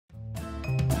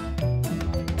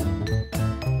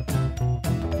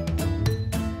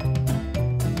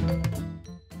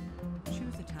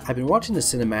I've been watching the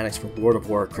cinematics for World of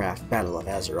Warcraft Battle of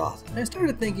Azeroth, and I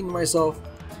started thinking to myself,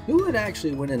 who would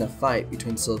actually win in a fight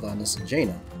between Sylvanas and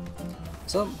Jaina?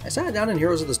 So I sat down in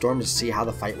Heroes of the Storm to see how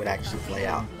the fight would actually play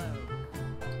out.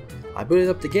 I booted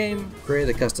up the game,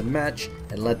 created a custom match,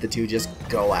 and let the two just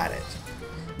go at it.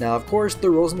 Now of course the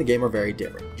roles in the game are very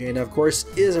different. Jaina of course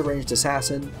is a ranged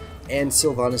assassin, and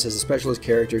Sylvanas is a specialist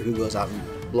character who goes out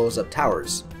and blows up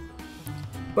towers.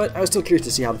 But I was still curious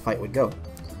to see how the fight would go.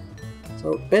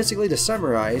 So basically, to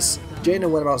summarize, Jaina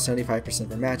won about 75%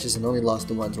 of her matches and only lost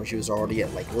the ones where she was already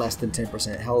at like less than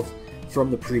 10% health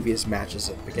from the previous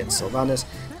matches against Sylvanas,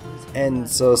 and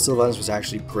so Sylvanas was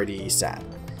actually pretty sad.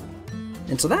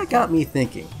 And so that got me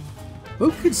thinking,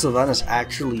 who could Sylvanas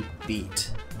actually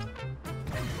beat?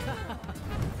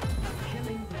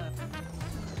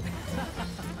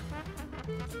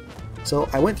 So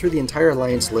I went through the entire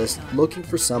alliance list looking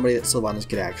for somebody that Sylvanas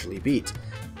could actually beat.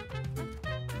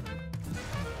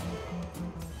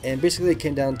 And basically it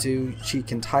came down to she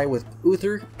can tie with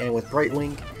Uther and with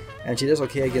Brightwing, and she does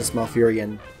okay against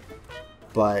Malfurion,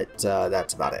 but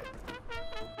that's about it.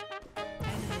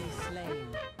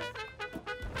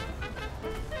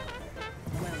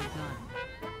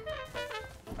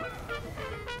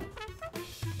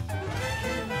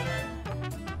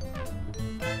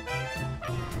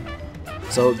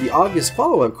 So the obvious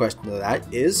follow-up question to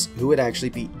that is, who would actually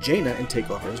beat Jaina and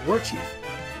take over as Warchief?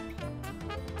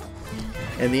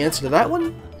 And the answer to that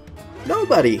one?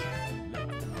 Nobody!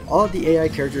 All of the AI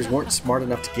characters weren't smart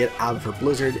enough to get out of her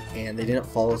blizzard, and they didn't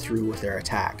follow through with their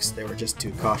attacks. They were just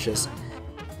too cautious.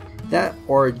 That,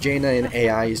 or Jaina in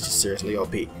AI is just seriously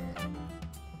OP.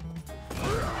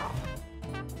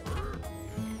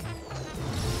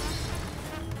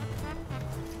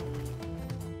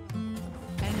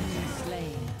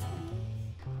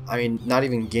 I mean, not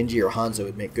even Genji or Hanzo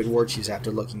would make good Warchiefs after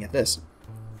looking at this.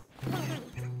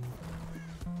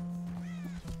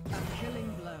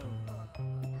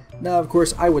 Now, of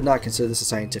course, I would not consider this a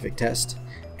scientific test,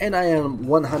 and I am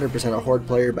 100% a horde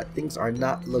player, but things are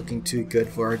not looking too good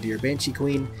for our dear Banshee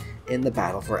Queen in the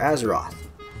battle for Azeroth.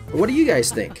 But what do you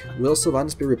guys think? Will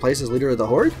Sylvanas be replaced as leader of the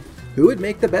horde? Who would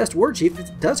make the best Warchief if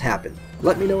it does happen?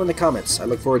 Let me know in the comments. I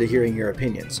look forward to hearing your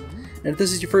opinions. And if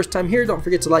this is your first time here, don't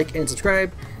forget to like and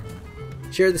subscribe.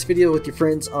 Share this video with your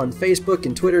friends on Facebook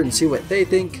and Twitter and see what they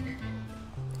think.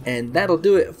 And that'll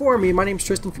do it for me. My name's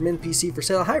Tristan from NPC for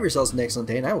Sale. Have yourselves an excellent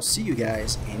day, and I will see you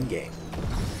guys in game.